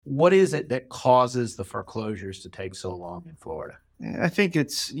What is it that causes the foreclosures to take so long in Florida? I think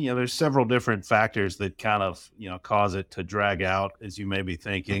it's, there's several different factors that kind of, cause it to drag out, as you may be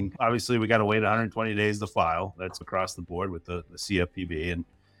thinking. Obviously, we got to wait 120 days to file. That's across the board with the CFPB. And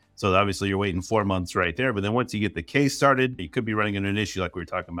so obviously you're waiting 4 months right there. But then once you get the case started, you could be running into an issue like we were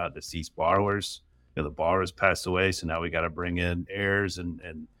talking about deceased borrowers. The borrowers passed away. So now we got to bring in heirs and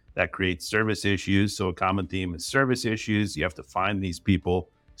that creates service issues. So a common theme is service issues. You have to find these people,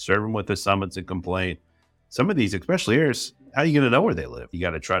 serve them with a summons and complaint. Some of these, especially heirs, how are you going to know where they live? You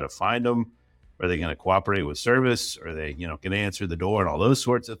got to try to find them. Are they going to cooperate with service? Are they, going to answer the door and all those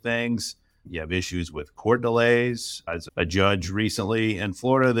sorts of things? You have issues with court delays. As a judge recently in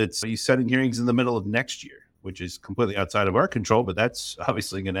Florida he's setting hearings in the middle of next year, which is completely outside of our control, but that's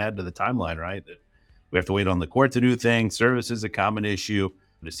obviously going to add to the timeline, right? That we have to wait on the court to do things. Service is a common issue.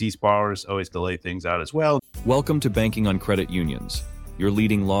 Deceased borrowers always delay things out as well. Welcome to Banking on Credit Unions, your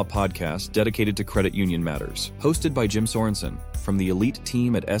leading law podcast dedicated to credit union matters. Hosted by Jim Sorensen from the elite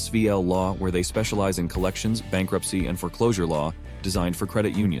team at SVL Law, where they specialize in collections, bankruptcy, and foreclosure law designed for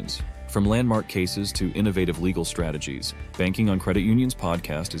credit unions. From landmark cases to innovative legal strategies, Banking on Credit Unions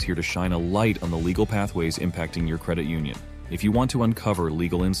podcast is here to shine a light on the legal pathways impacting your credit union. If you want to uncover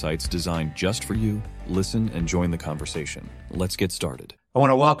legal insights designed just for you, listen and join the conversation. Let's get started. I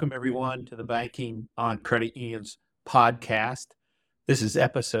want to welcome everyone to the Banking on Credit Unions podcast. This is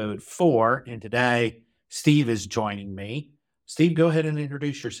episode 4, and today Steve is joining me. Steve, go ahead and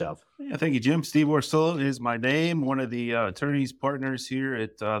introduce yourself. Yeah, thank you, Jim. Steve Orsola is my name, one of the attorneys partners here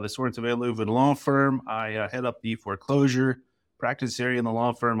at the Sorensen Van Leuven Law Firm. I head up the foreclosure practice area in the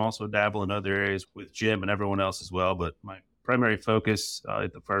law firm, also dabble in other areas with Jim and everyone else as well, but my primary focus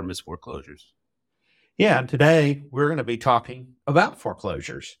at the firm is foreclosures. Yeah, and today we're going to be talking about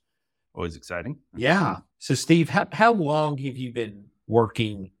foreclosures. Always exciting. Yeah. So, Steve, how long have you been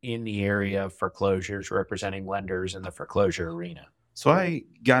working in the area of foreclosures, representing lenders in the foreclosure arena? So I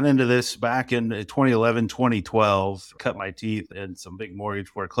got into this back in 2011, 2012, cut my teeth in some big mortgage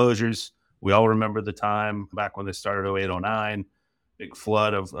foreclosures. We all remember the time back when this started, 08, 09, big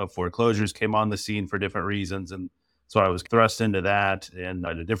flood of foreclosures came on the scene for different reasons. And so I was thrust into that and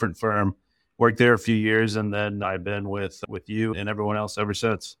at a different firm, worked there a few years, and then I've been with you and everyone else ever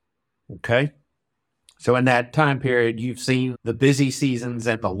since. Okay. So in that time period, you've seen the busy seasons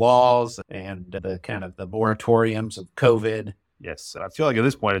and the laws and the kind of the moratoriums of COVID. Yes. I feel like at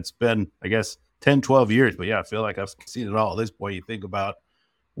this point, it's been, 10, 12 years. But yeah, I feel like I've seen it all. At this point, you think about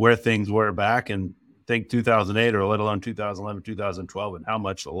where things were back and think 2008 or let alone 2011, 2012, and how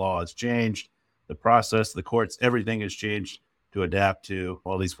much the law has changed, the process, the courts, everything has changed to adapt to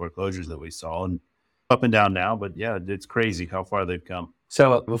all these foreclosures that we saw, and up and down now. But yeah, it's crazy how far they've come.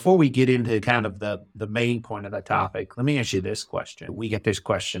 So before we get into kind of the main point of the topic, let me ask you this question. We get this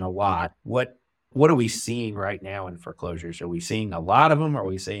question a lot. What are we seeing right now in foreclosures? Are we seeing a lot of them? Are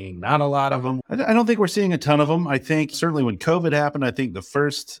we seeing not a lot of them? I don't think we're seeing a ton of them. I think certainly when COVID happened, I think the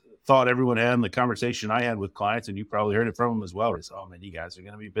first thought everyone had and the conversation I had with clients, and you probably heard it from them as well, is, oh man, you guys are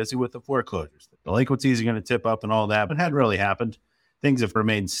going to be busy with the foreclosures. The delinquencies are going to tip up and all that, but it hadn't really happened. Things have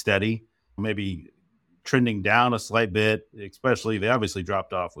remained steady, maybe trending down a slight bit, especially they obviously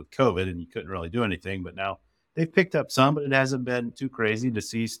dropped off with COVID and you couldn't really do anything, but now they've picked up some, but it hasn't been too crazy.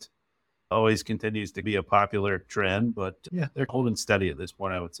 Deceased always continues to be a popular trend, but yeah, they're holding steady at this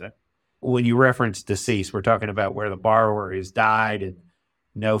point, I would say. When you reference deceased, we're talking about where the borrower has died and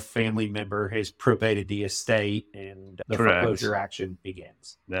no family member has probated the estate and the foreclosure action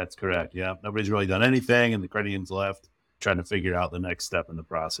begins. That's correct. Yeah. Nobody's really done anything and the credit union's left trying to figure out the next step in the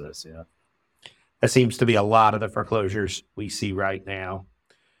process. Yeah. That seems to be a lot of the foreclosures we see right now.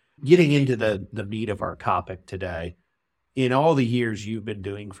 Getting into the meat of our topic today, in all the years you've been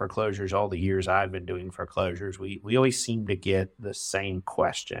doing foreclosures, all the years I've been doing foreclosures, we always seem to get the same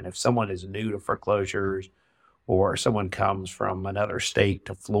question. If someone is new to foreclosures or someone comes from another state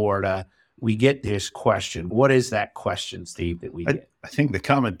to Florida, we get this question. What is that question, Steve, that we get? I think the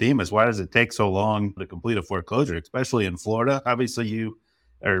common theme is, why does it take so long to complete a foreclosure, especially in Florida? Obviously, you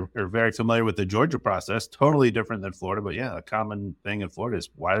are very familiar with the Georgia process, totally different than Florida. But yeah, a common thing in Florida is,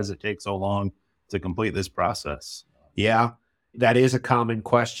 why does it take so long to complete this process? Yeah, that is a common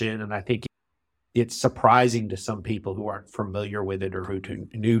question. And I think it's surprising to some people who aren't familiar with it or who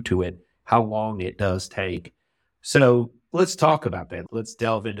are new to it, how long it does take. So let's talk about that. Let's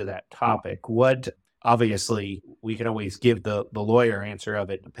delve into that topic. Obviously, we can always give the lawyer answer of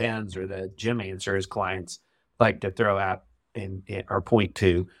it depends, or the Jim answer as clients like to throw out or point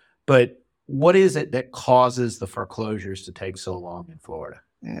to. But what is it that causes the foreclosures to take so long in Florida?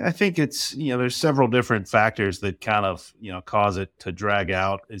 I think it's, there's several different factors that kind of, cause it to drag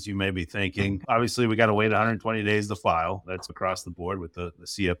out, as you may be thinking. Obviously, we got to wait 120 days to file. That's across the board with the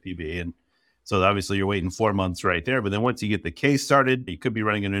CFPB. And so obviously you're waiting 4 months right there. But then once you get the case started, you could be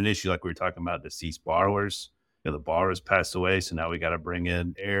running into an issue like we were talking about deceased borrowers. The borrowers passed away. So now we got to bring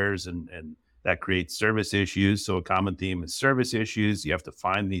in heirs and that creates service issues. So a common theme is service issues. You have to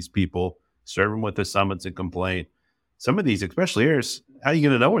find these people, serve them with a summons and complaint. Some of these, especially heirs, how are you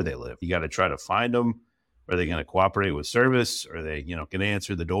going to know where they live? You got to try to find them. Are they going to cooperate with service? Are they, going to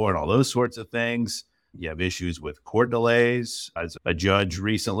answer the door and all those sorts of things? You have issues with court delays. As a judge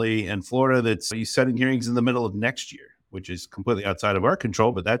recently in Florida he's setting hearings in the middle of next year, which is completely outside of our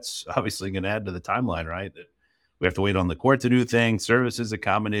control, but that's obviously going to add to the timeline, right? That we have to wait on the court to do things. Service is a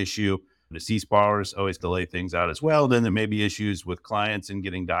common issue. Deceased borrowers always delay things out as well. Then there may be issues with clients and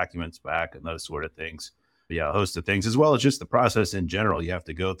getting documents back and those sort of things. Yeah, a host of things, as well as just the process in general you have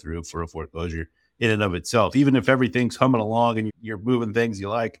to go through for a foreclosure in and of itself. Even if everything's humming along and you're moving things you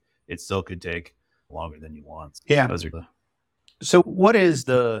like, it still could take longer than you want. Yeah. Those are So what is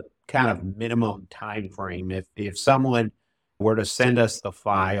the kind of minimum time frame if someone were to send us the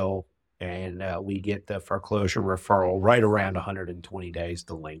file and we get the foreclosure referral right around 120 days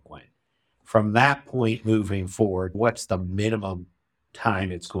delinquent? From that point moving forward, what's the minimum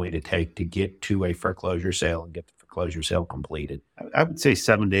time it's going to take to get to a foreclosure sale and get the foreclosure sale completed? I would say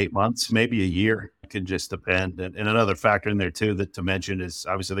 7 to 8 months, maybe a year. It can just depend. And another factor in there too that to mention is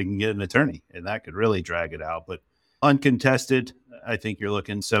obviously they can get an attorney, and that could really drag it out. But uncontested, I think you're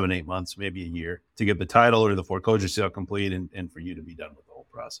looking 7, 8 months, maybe a year to get the title or the foreclosure sale complete and for you to be done with the whole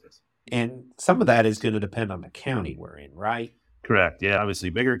process. And some of that is going to depend on the county we're in, right? Correct. Yeah. Obviously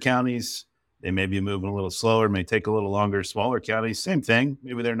bigger counties, they may be moving a little slower, may take a little longer. Smaller counties, same thing.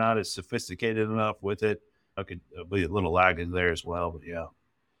 Maybe they're not as sophisticated enough with it. I could be a little lag in there as well, but yeah.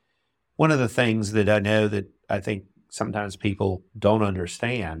 One of the things that I know that I think sometimes people don't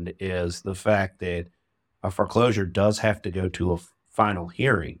understand is the fact that a foreclosure does have to go to a final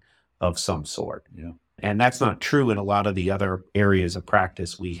hearing of some sort. Yeah. And that's not true in a lot of the other areas of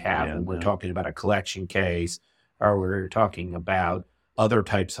practice we have. Yeah, when we're no. talking about a collection case or we're talking about other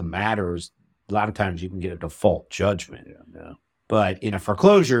types of matters. A lot of times you can get a default judgment. Yeah. But in a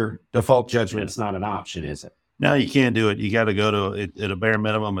foreclosure, default judgment is not an option, is it? No, you can't do it. You got to go to, at a bare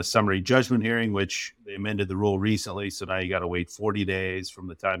minimum, a summary judgment hearing, which they amended the rule recently. So now you got to wait 40 days from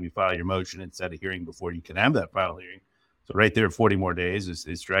the time you file your motion and set a hearing before you can have that final hearing. So right there, 40 more days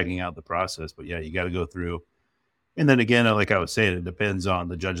is dragging out the process. But yeah, you got to go through. And then again, like I was saying, it depends on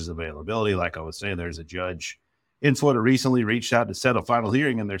the judge's availability. Like I was saying, there's a judge in Florida recently reached out to set a final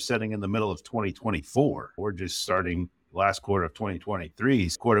hearing, and they're setting in the middle of 2024. We're just starting last quarter of 2023.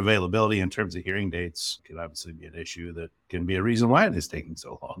 Court availability in terms of hearing dates can obviously be an issue that can be a reason why it is taking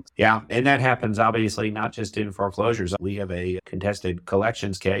so long. Yeah. And that happens obviously not just in foreclosures. We have a contested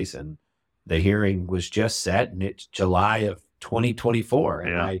collections case and the hearing was just set and it's July of 2024. And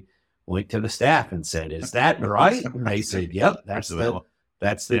Yeah. I went to the staff and said, "Is that right?" And they said, "Yep, that's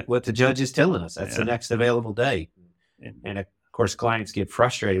what the judge is telling us. That's the next available date." And of course, clients get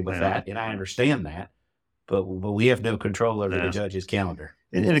frustrated with that. And I understand that. But we have no control over the judge's calendar.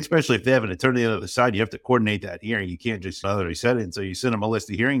 And especially if they have an attorney on the other side, you have to coordinate that hearing. You can't just already set it. So you send them a list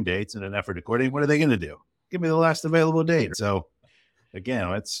of hearing dates in an effort to coordinate. What are they going to do? Give me the last available date. So again,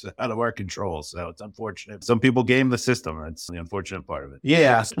 it's out of our control. So it's unfortunate. Some people game the system. That's the unfortunate part of it.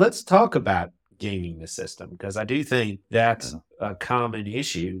 Yeah. Let's talk about gaming the system because I do think that's a common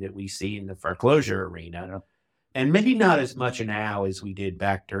issue that we see in the foreclosure arena. And maybe not as much now as we did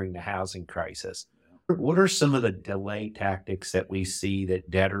back during the housing crisis. What are some of the delay tactics that we see that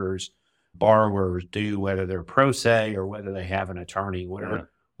debtors, borrowers do, whether they're pro se or whether they have an attorney? What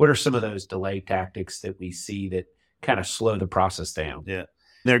are some of those delay tactics that we see that kind of slow the process down? Yeah.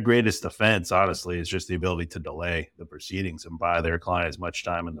 Their greatest offense, honestly, is just the ability to delay the proceedings and buy their client as much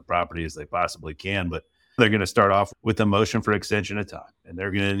time in the property as they possibly can. But they're going to start off with a motion for extension of time, and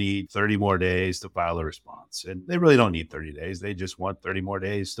they're going to need 30 more days to file a response. And they really don't need 30 days. They just want 30 more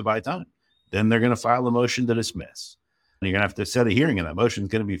days to buy time. Then they're going to file a motion to dismiss. And you're going to have to set a hearing, and that motion is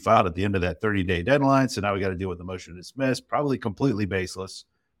going to be filed at the end of that 30-day deadline. So now we got to deal with the motion to dismiss, probably completely baseless,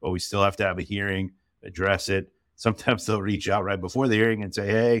 but we still have to have a hearing, address it. Sometimes they'll reach out right before the hearing and say,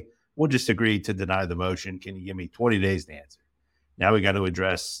 "Hey, we'll just agree to deny the motion. Can you give me 20 days to answer?" Now we got to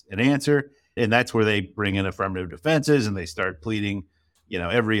address an answer. And that's where they bring in affirmative defenses and they start pleading,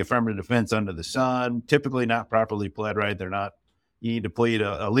 every affirmative defense under the sun, typically not properly pled, right? You need to plead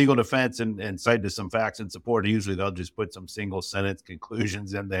a legal defense and cite to some facts and support. Usually they'll just put some single sentence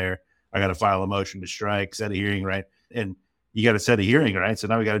conclusions in there. I got to file a motion to strike, set a hearing, right? And you got to set a hearing, right? So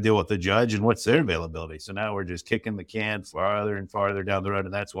now we got to deal with the judge and what's their availability. So now we're just kicking the can farther and farther down the road.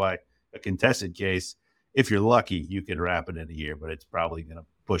 And that's why a contested case, if you're lucky, you can wrap it in a year, but it's probably going to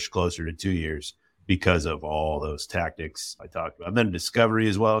push closer to 2 years because of all those tactics I talked about. And then discovery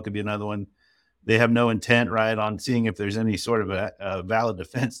as well could be another one. They have no intent, right, on seeing if there's any sort of a valid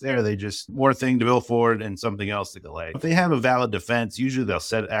defense there. They just more thing to bill forward and something else to delay. If they have a valid defense, usually they'll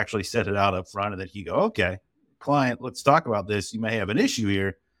actually set it out up front, and then you go, okay, client, let's talk about this. You may have an issue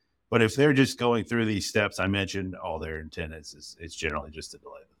here, but if they're just going through these steps I mentioned, all their intent is it's generally just to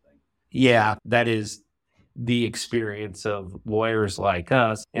delay the thing. Yeah, that is the experience of lawyers like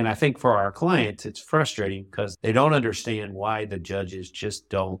us. And I think for our clients, it's frustrating because they don't understand why the judges just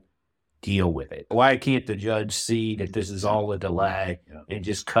don't deal with it. Why can't the judge see that this is all a delay and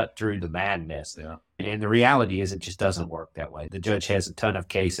just cut through the madness? Yeah. And the reality is it just doesn't work that way. The judge has a ton of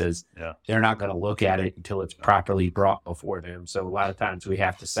cases. Yeah. They're not going to look at it until it's properly brought before them. So a lot of times we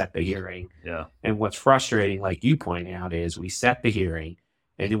have to set the hearing. Yeah. And what's frustrating, like you point out, is we set the hearing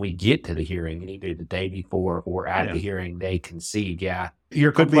and then we get to the hearing, and either the day before or at the hearing, they concede,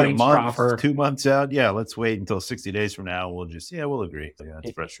 your could be a month, proper. 2 months out. Yeah, let's wait until 60 days from now. We'll just, we'll agree. Yeah,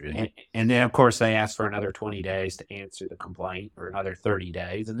 it's frustrating. And then, of course, they ask for another 20 days to answer the complaint or another 30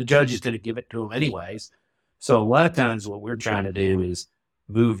 days, and the judge is going to give it to them anyways. So a lot of times what we're trying to do is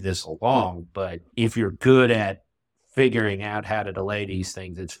move this along. But if you're good at figuring out how to delay these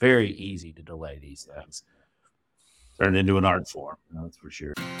things, it's very easy to delay these things. Turn into an art form, that's for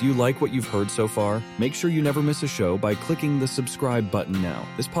sure. Do you like what you've heard so far? Make sure you never miss a show by clicking the subscribe button now.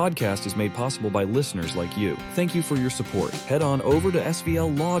 This podcast is made possible by listeners like you. Thank you for your support. Head on over to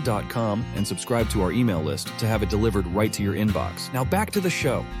svllaw.com and subscribe to our email list to have it delivered right to your inbox. Now back to the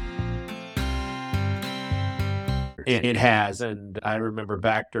show. It has. And I remember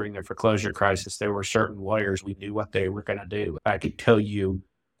back during the foreclosure crisis, there were certain lawyers, we knew what they were going to do. I could tell you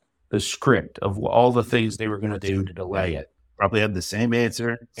the script of all the things they were going to do to delay it. Probably had the same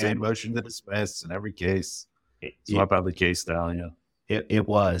answer, same motion to dismiss in every case. Swap out the case style, It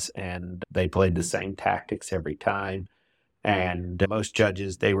was. And they played the same tactics every time. And most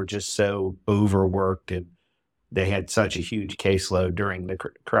judges, they were just so overworked and they had such a huge caseload during the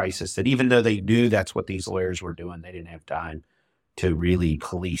crisis that even though they knew that's what these lawyers were doing, they didn't have time to really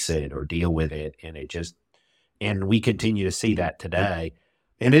police it or deal with it. And we continue to see that today.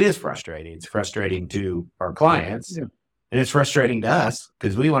 And it is frustrating. It's frustrating to our clients, and it's frustrating to us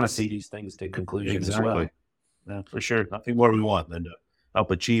because we want to see these things to conclusion as well. Yeah, for sure. Nothing more we want than to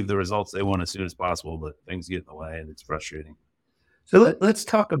help achieve the results they want as soon as possible, but things get in the way and it's frustrating. So let's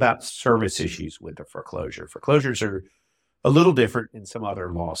talk about service issues with the foreclosure. Foreclosures are a little different in some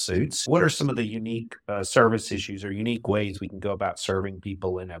other lawsuits. What are some of the unique service issues or unique ways we can go about serving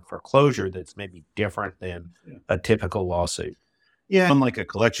people in a foreclosure that's maybe different than a typical lawsuit? Yeah, unlike a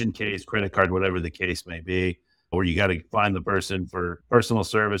collection case, credit card, whatever the case may be, or you got to find the person for personal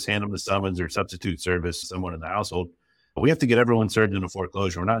service, hand them the summons or substitute service, someone in the household. But we have to get everyone served in a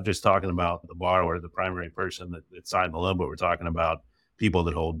foreclosure. We're not just talking about the borrower, the primary person that signed the loan, but we're talking about people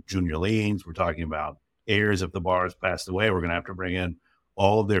that hold junior liens. We're talking about heirs if the borrower's passed away. We're going to have to bring in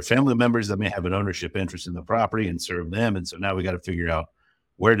all of their family members that may have an ownership interest in the property and serve them. And so now we got to figure out,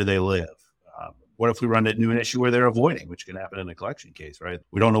 where do they live? What if we run into an issue where they're avoiding, which can happen in a collection case, right?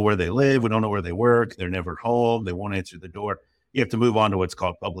 We don't know where they live. We don't know where they work. They're never home. They won't answer the door. You have to move on to what's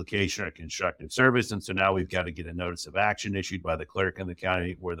called publication or constructive service. And so now we've got to get a notice of action issued by the clerk in the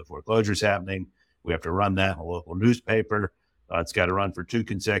county where the foreclosure is happening. We have to run that in a local newspaper. It's got to run for 2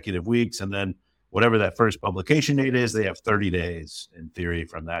 consecutive weeks. And then whatever that first publication date is, they have 30 days in theory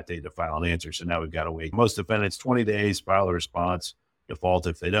from that date to file an answer. So now we've got to wait. Most defendants, 20 days, file a response, default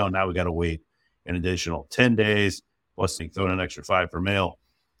if they don't. Now we got to wait an additional 10 days, plus they throw in an extra 5 for mail,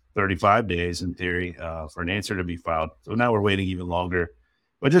 35 days in theory for an answer to be filed. So now we're waiting even longer.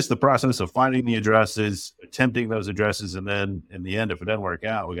 But just the process of finding the addresses, attempting those addresses, and then in the end, if it doesn't work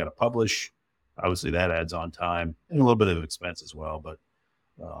out, we got to publish. Obviously, that adds on time and a little bit of expense as well. But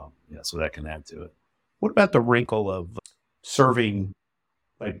so that can add to it. What about the wrinkle of serving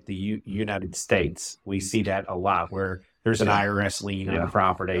like the United States? We see that a lot where there's an IRS lien on the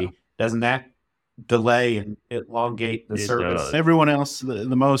property. Doesn't that delay and elongate the service? Everyone else,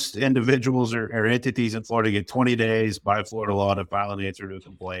 the most individuals or entities in Florida get 20 days by Florida law to file an answer to a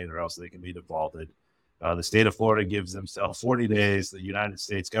complaint, or else they can be defaulted. The state of Florida gives themselves 40 days. The United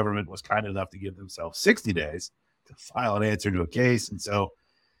States government was kind enough to give themselves 60 days to file an answer to a case. And so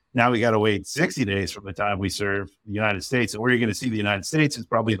now we got to wait 60 days from the time we serve the United States. And where you're going to see the United States is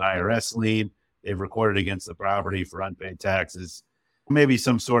probably an IRS lien. They've recorded against the property for unpaid taxes. Maybe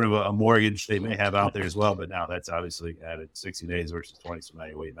some sort of a mortgage they may have out there as well, but now that's obviously added 60 days versus 20, so now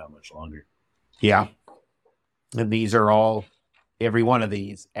you're waiting that much longer. Yeah. And these are all, every one of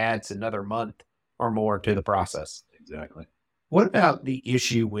these adds another month or more to the process. Exactly. What about the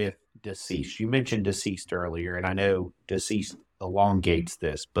issue with deceased? You mentioned deceased earlier, and I know deceased elongates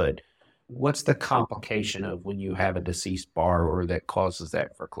this, but what's the complication of when you have a deceased borrower that causes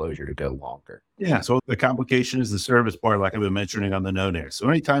that foreclosure to go longer? Yeah. So the complication is the service part, like I've been mentioning on the note here. So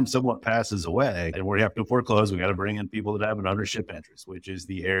anytime someone passes away and we have to foreclose, we got to bring in people that have an ownership interest, which is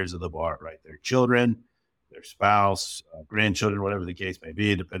the heirs of the borrower, right? Their children, their spouse, grandchildren, whatever the case may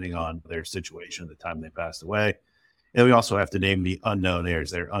be, depending on their situation at the time they passed away. And we also have to name the unknown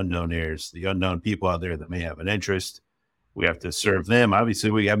heirs, their unknown heirs, the unknown people out there that may have an interest. We have to serve them.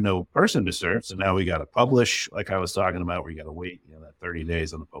 Obviously, we have no person to serve. So now we got to publish, like I was talking about, where you got to wait, that 30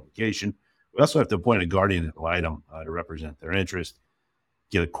 days on the publication. We also have to appoint a guardian ad litem to represent their interest,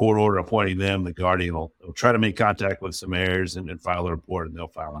 get a court order appointing them. The guardian will try to make contact with some heirs and file a report, and they'll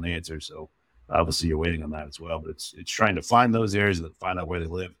file an answer. So obviously you're waiting on that as well, but it's trying to find those heirs and find out where they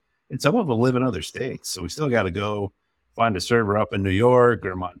live. And some of them live in other states. So we still got to go find a server up in New York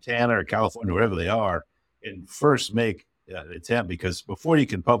or Montana or California, wherever they are, and first make an attempt, because before you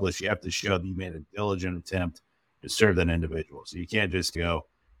can publish, you have to show that you made a diligent attempt to serve that individual. So you can't just go,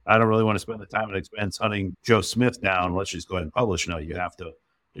 I don't really want to spend the time and expense hunting Joe Smith down. Let's just go ahead and publish. No, you have to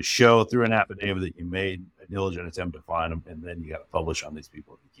show through an affidavit that you made a diligent attempt to find them, and then you got to publish on these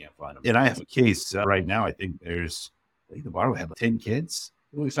people if you can't find them. And I have a case right now. I think the borrower had 10 kids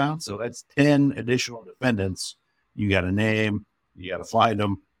that we found. So that's 10 additional defendants. You got to name, you got to find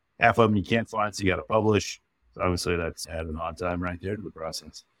them. Half of them you can't find, so you got to publish. So obviously that's added on time right there to the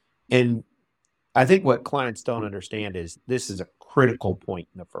process. And I think what clients don't understand is this is a critical point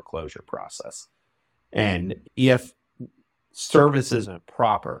in the foreclosure process. And if service isn't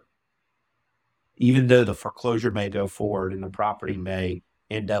proper, even though the foreclosure may go forward and the property may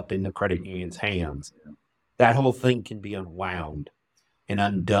end up in the credit union's hands, that whole thing can be unwound and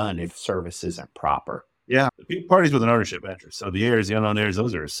undone if service isn't proper. Yeah, the parties with an ownership interest. So the heirs, the unknown heirs,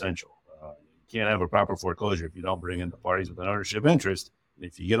 those are essential. You can't have a proper foreclosure if you don't bring in the parties with an ownership interest. And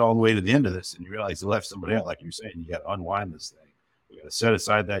if you get all the way to the end of this and you realize you left somebody out, like you're saying, you got to unwind this thing. We got to set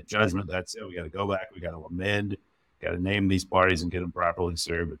aside that judgment. That's it. We got to go back. We got to amend. Got to name these parties and get them properly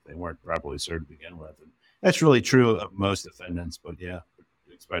served if they weren't properly served to begin with. And that's really true of most defendants, but yeah,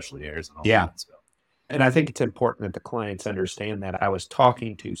 especially heirs and all that stuff. And I think it's important that the clients understand that. I was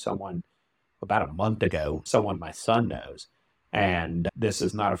talking to someone about a month ago, someone my son knows, and this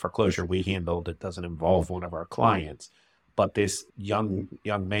is not a foreclosure we handled. It doesn't involve one of our clients, but this young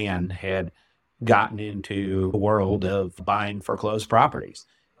man had gotten into the world of buying foreclosed properties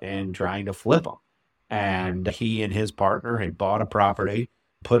and trying to flip them. And he and his partner had bought a property,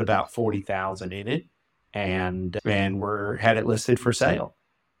 put about $40,000 in it, and had it listed for sale.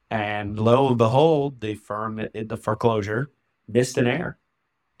 And lo and behold, the firm that did the foreclosure missed an heir,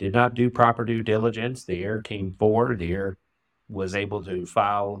 did not do proper due diligence. The heir came forward. The heir was able to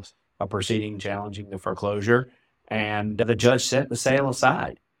file a proceeding challenging the foreclosure, and the judge set the sale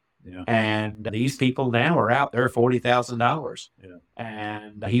aside. Yeah. And these people now are out there $40,000. Yeah.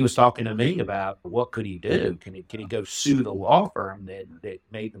 And he was talking to me about what could he do? Can he go sue the law firm that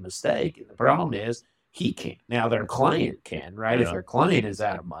made the mistake? And the problem is he can't. Now their client can, right? Yeah. If their client is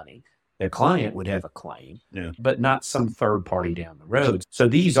out of money, their client would have a claim, but not some third party down the road. So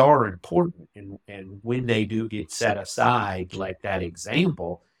these are important. And when they do get set aside, like that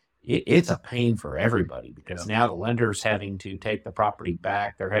example, it's a pain for everybody, because now the lender's having to take the property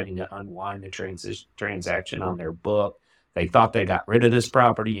back. They're having to unwind the transaction on their book. They thought they got rid of this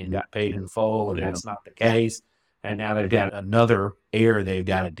property and got paid in full, and that's not the case. And now they've got another heir they've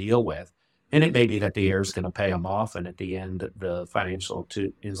got to deal with. And it may be that the heir is going to pay them off, and at the end, the financial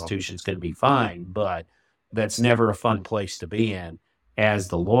institution is going to be fine. But that's never a fun place to be in as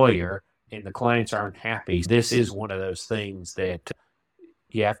the lawyer, and the clients aren't happy. This is one of those things that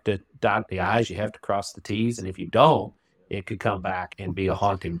you have to dot the I's, you have to cross the T's, and if you don't, it could come back and be a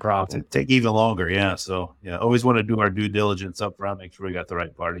haunting problem. Take even longer, yeah. So, always want to do our due diligence up front, make sure we got the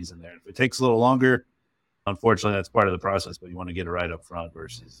right parties in there. If it takes a little longer, unfortunately, that's part of the process, but you want to get it right up front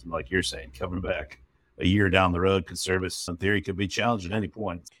versus, like you're saying, coming back a year down the road, because service, in theory, could be challenged at any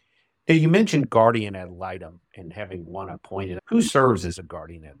point. Now, you mentioned guardian ad litem and having one appointed. Who serves as a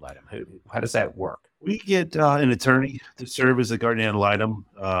guardian ad litem? How does that work? We get an attorney to serve as a guardian ad litem.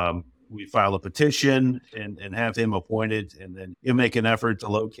 We file a petition and have him appointed, and then he'll make an effort to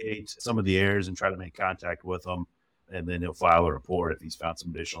locate some of the heirs and try to make contact with them. And then he'll file a report if he's found some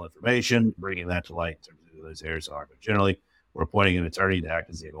additional information, bringing that to light in terms of who those heirs are. But generally, we're appointing an attorney to act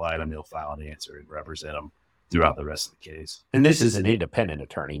as the ad litem. He'll file an answer and represent them throughout the rest of the case. And this is an independent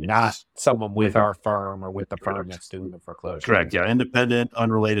attorney, not someone with our firm or with the firm that's doing the foreclosure. Correct. Yeah. Independent,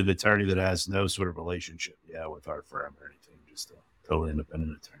 unrelated attorney that has no sort of relationship with our firm or anything. Just a totally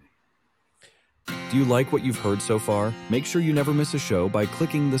independent attorney. Do you like what you've heard so far? Make sure you never miss a show by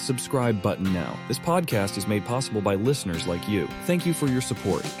clicking the subscribe button now. This podcast is made possible by listeners like you. Thank you for your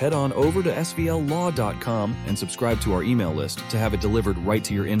support. Head on over to svllaw.com and subscribe to our email list to have it delivered right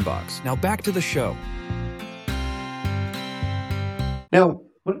to your inbox. Now back to the show. Now,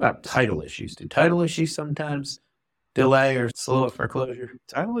 what about title issues? Do title issues sometimes delay or slow a foreclosure?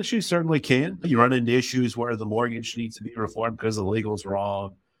 Title issues certainly can. You run into issues where the mortgage needs to be reformed because the legal's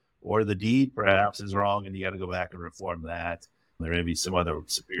wrong, or the deed perhaps is wrong, and you got to go back and reform that. There may be some other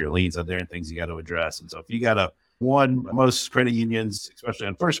superior liens out there and things you got to address. And so if you got most credit unions, especially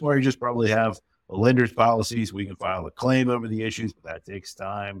on first mortgages, probably have a lender's policies. We can file a claim over the issues, but that takes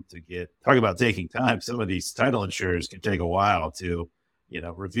time to get. Talk about taking time. Some of these title insurers can take a while to,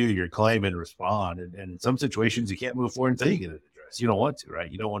 review your claim and respond. And in some situations, you can't move forward until you get it addressed. You don't want to,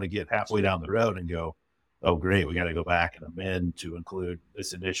 right? You don't want to get halfway down the road and go, oh, great, we got to go back and amend to include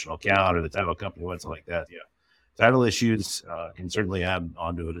this additional account, or the title company wants something like that. Yeah. Title issues can certainly add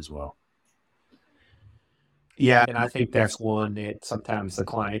onto it as well. Yeah, and I think that's one that sometimes the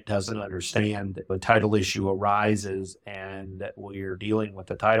client doesn't understand. That the title issue arises and that we're dealing with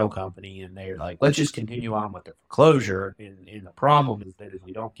the title company, and they're like, let's just continue on with the foreclosure. And the problem is that if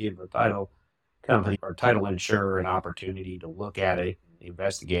we don't give the title company or title insurer an opportunity to look at it,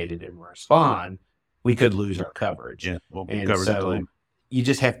 investigate it, and respond, we could lose our coverage. Yeah, won't be and covered so claim. you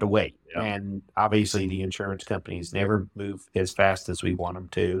just have to wait. Yeah. And obviously the insurance companies never move as fast as we want them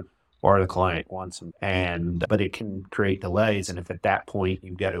to, or the client wants them. But it can create delays. And if at that point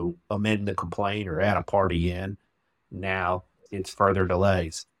you've got to amend the complaint or add a party in, now it's further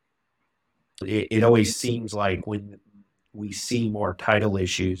delays. It always seems like when we see more title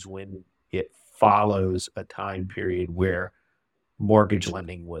issues, when it follows a time period where mortgage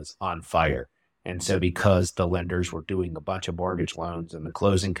lending was on fire. And so because the lenders were doing a bunch of mortgage loans and the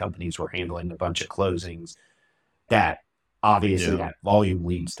closing companies were handling a bunch of closings, that obviously that volume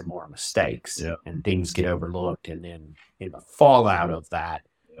leads to more mistakes and things get overlooked. And then in the fallout of that,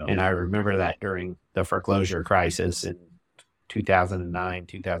 and I remember that during the foreclosure crisis in 2009,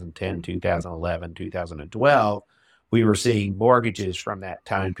 2010, 2011, 2012, we were seeing mortgages from that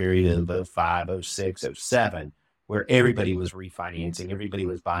time period of 05, 06, 07, where everybody was refinancing, everybody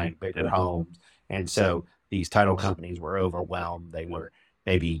was buying bigger homes. And so these title companies were overwhelmed. They were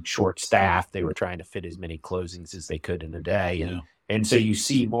maybe short-staffed. They were trying to fit as many closings as they could in a day. And so you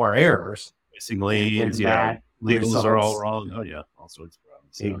see more errors. Missing liens, legals are all wrong. Oh, yeah, all sorts of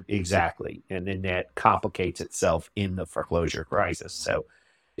problems. Exactly. And then that complicates itself in the foreclosure crisis. So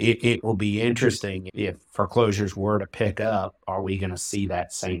it will be interesting if foreclosures were to pick up. Are we going to see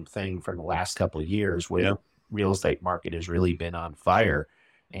that same thing from the last couple of years where real estate market has really been on fire,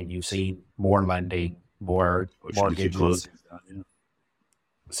 and you've seen more lending, more mortgages.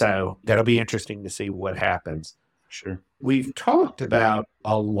 So that'll be interesting to see what happens. Sure. We've talked about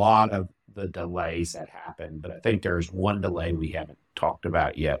a lot of the delays that happen, but I think there's one delay we haven't talked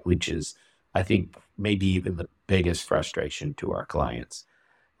about yet, which is, I think, maybe even the biggest frustration to our clients.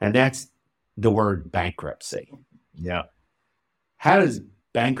 And that's the word bankruptcy. Yeah. How does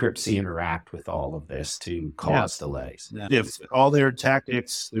bankruptcy interact with all of this to cause delays? If all their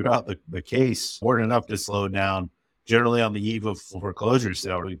tactics throughout the case weren't enough to slow down, generally on the eve of foreclosure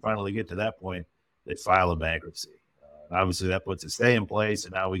sale, when we finally get to that point, they file a bankruptcy. Obviously, that puts a stay in place,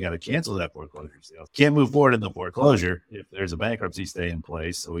 and now we got to cancel that foreclosure sale. Can't move forward in the foreclosure if there's a bankruptcy stay in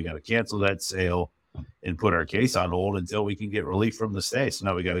place, so we got to cancel that sale and put our case on hold until we can get relief from the stay. So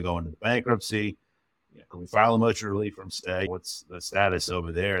now we got to go into the bankruptcy. Can we file a motion of relief from stay? What's the status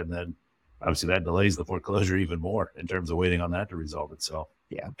over there? And then obviously that delays the foreclosure even more in terms of waiting on that to resolve itself.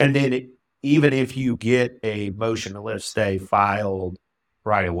 Yeah. And then even if you get a motion to lift stay filed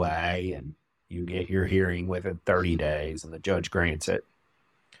right away and you get your hearing within 30 days and the judge grants it,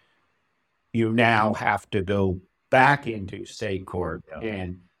 you now have to go back into state court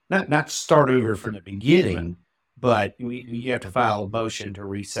and not start over from the beginning, but you have to file a motion to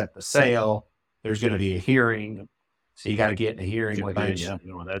reset the sale. There's going to be a hearing, so you got to get in a hearing with it. You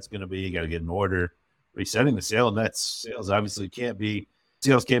know what that's going to be. You got to get an order resetting the sale, and that sales obviously can't be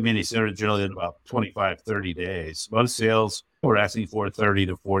any sooner, generally in about 25, 30 days. Most sales we're asking for 30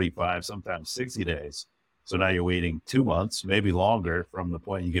 to 45, sometimes 60 days. So now you're waiting 2 months, maybe longer from the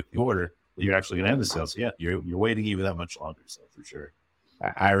point you get the order that you're actually going to have the sales. Yeah, you're waiting even that much longer, so for sure.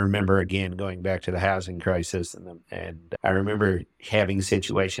 I remember, again, going back to the housing crisis, and I remember having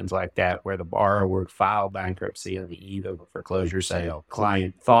situations like that where the borrower would file bankruptcy on the eve of a foreclosure sale.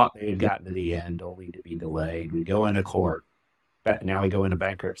 Client thought they had gotten to the end, only to be delayed. We go into court. But now we go into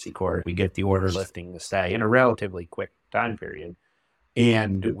bankruptcy court. We get the order lifting the stay in a relatively quick time period.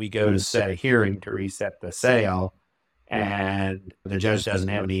 And we go to set a hearing to reset the sale. And the judge doesn't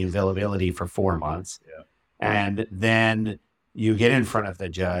have any availability for 4 months. Yeah. And then you get in front of the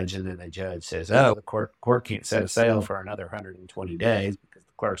judge, and then the judge says, oh, the court can't set a sale for another 120 days because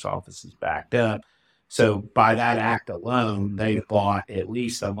the clerk's office is backed up. So by that act alone, they've bought at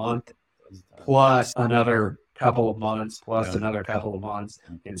least a month plus another couple of months plus another couple of months.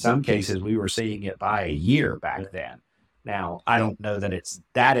 In some cases, we were seeing it by a year back then. Now, I don't know that it's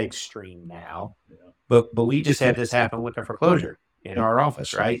that extreme now, but we just had this happen with the foreclosure in our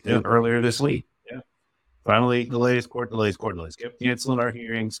office, right? Earlier this week. Finally, court delays. Kept canceling our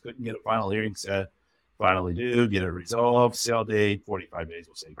hearings, couldn't get a final hearing set. Finally do, get it resolved, sale date, 45 days,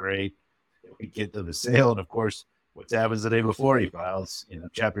 we'll say great. We get to the sale, and of course, what happens the day before he files,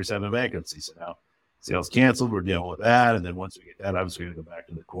 Chapter 7 bankruptcy. So now sale's canceled, we're dealing with that, and then once we get that, obviously we go back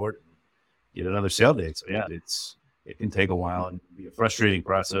to the court and get another sale date. So yeah, it can take a while and be a frustrating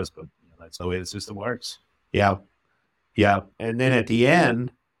process, but that's the way the system works. Yeah. And then at the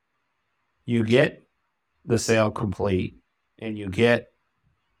end, you get the sale complete, and you get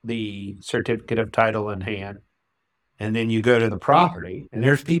the certificate of title in hand, and then you go to the property, and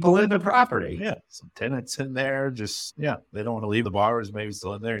there's people in the property. Yeah, some tenants in there, they don't want to leave the borrowers maybe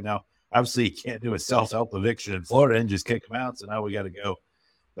still in there. Now, obviously, you can't do a self-help eviction in Florida and just kick them out, so now we got to go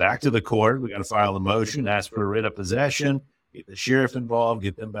back to the court. We got to file a motion, ask for a writ of possession, get the sheriff involved,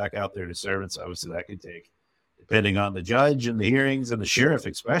 get them back out there to serve. And so obviously that could take, depending on the judge and the hearings and the sheriff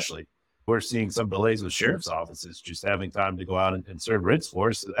especially. We're seeing some delays with sheriff's offices just having time to go out and serve writs for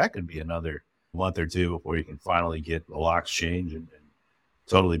us. So that could be another month or two before you can finally get the locks changed and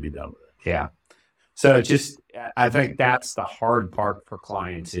totally be done with it. Yeah. So I think that's the hard part for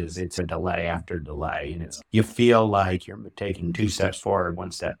clients is it's a delay after delay. And you feel like you're taking 2 steps forward,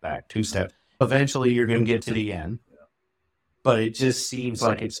 1 step back, 2 steps. Eventually you're going to get to the end, but it just seems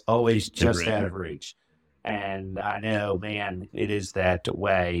like it's always just out of reach. And I know, man, it is that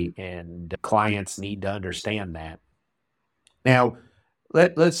way, and clients need to understand that. Now,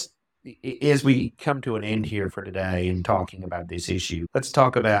 let's, as we come to an end here for today and talking about this issue, let's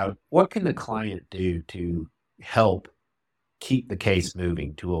talk about what can the client do to help keep the case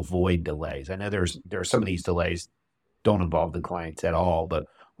moving, to avoid delays. I know there are some of these delays don't involve the clients at all, but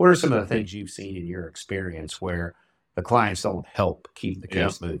what are some of the things you've seen in your experience where the clients don't help keep the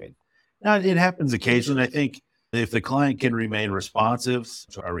case moving? Now, it happens occasionally. I think if the client can remain responsive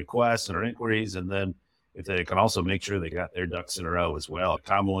to our requests and our inquiries, and then if they can also make sure they got their ducks in a row as well. A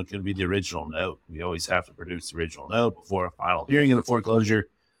common one can be the original note. We always have to produce the original note before a final hearing in the foreclosure.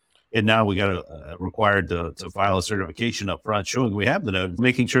 And now we got required to file a certification up front showing we have the note,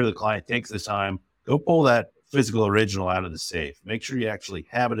 making sure the client takes the time, go pull that physical original out of the safe. Make sure you actually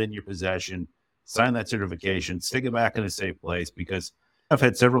have it in your possession, sign that certification, stick it back in a safe place, because I've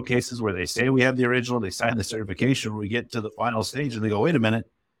had several cases where they say we have the original, they sign the certification, we get to the final stage and they go, wait a minute,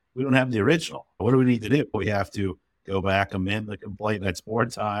 we don't have the original. What do we need to do? We have to go back, amend the complaint. That's more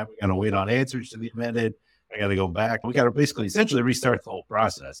time. We got to wait on answers to the amended. I got to go back. We got to basically essentially restart the whole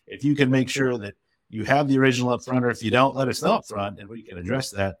process. If you can make sure that you have the original up front, or if you don't, let us know up front and we can address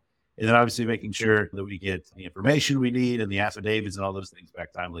that. And then obviously making sure that we get the information we need and the affidavits and all those things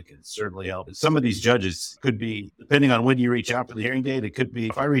back timely can certainly help. And some of these judges could be, depending on when you reach out for the hearing date, it could be,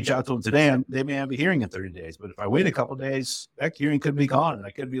 if I reach out to them today, they may have a hearing in 30 days. But if I wait a couple of days, that hearing could be gone. And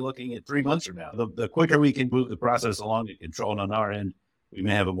I could be looking at 3 months from now. The quicker we can move the process along and control it on our end, we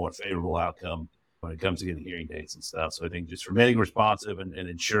may have a more favorable outcome when it comes to getting hearing dates and stuff. So I think just remaining responsive and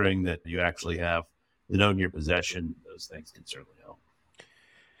ensuring that you actually have the note in your possession, those things can certainly help.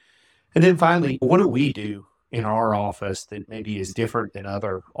 And then finally, what do we do in our office that maybe is different than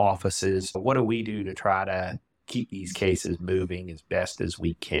other offices? What do we do to try to keep these cases moving as best as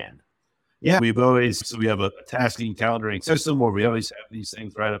we can? Yeah, we have a tasking calendaring system where we always have these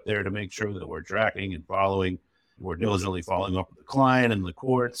things right up there to make sure that we're tracking and following. We're diligently following up with the client and the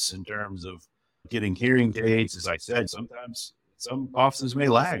courts in terms of getting hearing dates. As I said, sometimes some offices may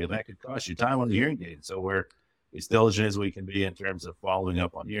lag, and that could cost you time on the hearing date. So we're as diligent as we can be in terms of following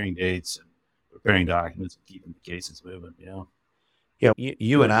up on hearing dates and preparing documents and keeping the cases moving.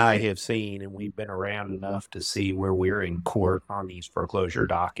 You and I have seen, and we've been around enough to see where we're in court on these foreclosure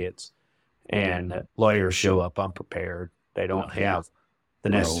dockets, and lawyers show up unprepared. They don't have the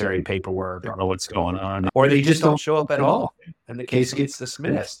necessary paperwork, Don't know what's going on. or they just don't show up at all and the case gets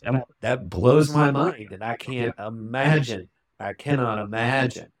dismissed. And that blows my mind. And I cannot imagine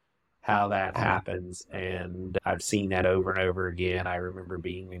how that happens. And I've seen that over and over again. I remember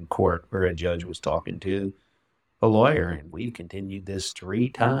being in court where a judge was talking to a lawyer, and we've continued this 3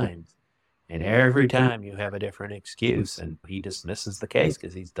 times. And every time you have a different excuse, and he dismisses the case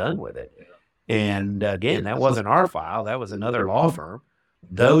because he's done with it. And again, that wasn't our file. That was another law firm.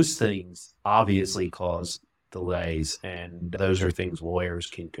 Those things obviously cause delays, and those are things lawyers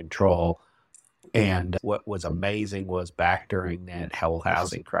can control. And what was amazing was back during that whole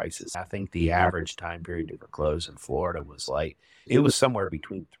housing crisis, I think the average time period to foreclose in Florida was it was somewhere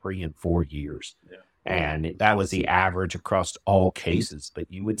between 3 and 4 years. Yeah. And that was the average across all cases. But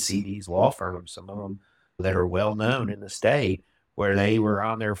you would see these law firms, some of them that are well known in the state, where they were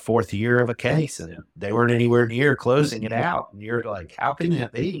on their 4th year of a case and they weren't anywhere near closing it out. And you're like, how can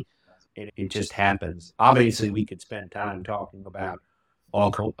that be? And it just happens. Obviously, we could spend time talking about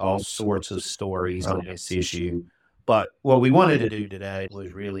all sorts of stories on this issue. But what we wanted to do today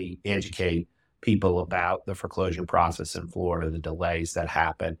was really educate people about the foreclosure process in Florida, the delays that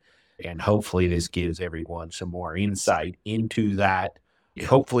happen. And hopefully this gives everyone some more insight into that.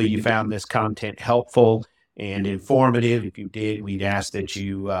 Hopefully you found this content helpful and informative. If you did, we'd ask that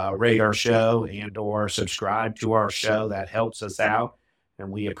you rate our show and or subscribe to our show. That helps us out,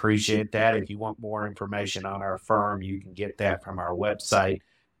 and we appreciate that. If you want more information on our firm, you can get that from our website,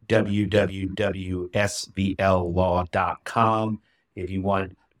 www.svllaw.com. If you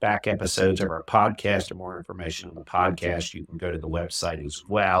want back episodes of our podcast or more information on the podcast, you can go to the website as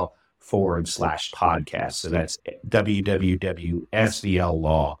well, /podcast. So that's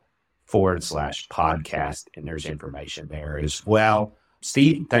www.svllaw.com/podcast, and there's information there as well.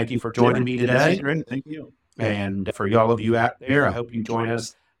 Steve, thank you for joining me today. Great. Thank you. And for all of you out there, I hope you join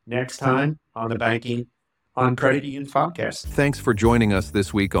us next time on the Banking on Credit Unions podcast. Thanks for joining us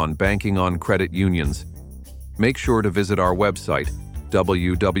this week on Banking on Credit Unions. Make sure to visit our website,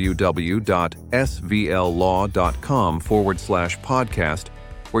 www.svllaw.com/podcast,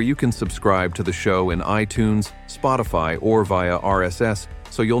 where you can subscribe to the show in iTunes, Spotify, or via RSS,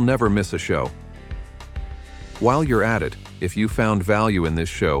 so you'll never miss a show. While you're at it, if you found value in this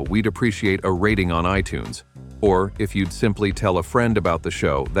show, we'd appreciate a rating on iTunes. Or if you'd simply tell a friend about the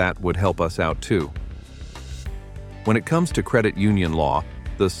show, that would help us out too. When it comes to credit union law,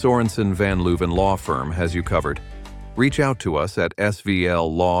 the Sorensen Van Leuven Law Firm has you covered. Reach out to us at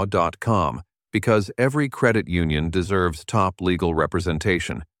svllaw.com, because every credit union deserves top legal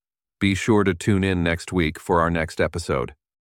representation. Be sure to tune in next week for our next episode.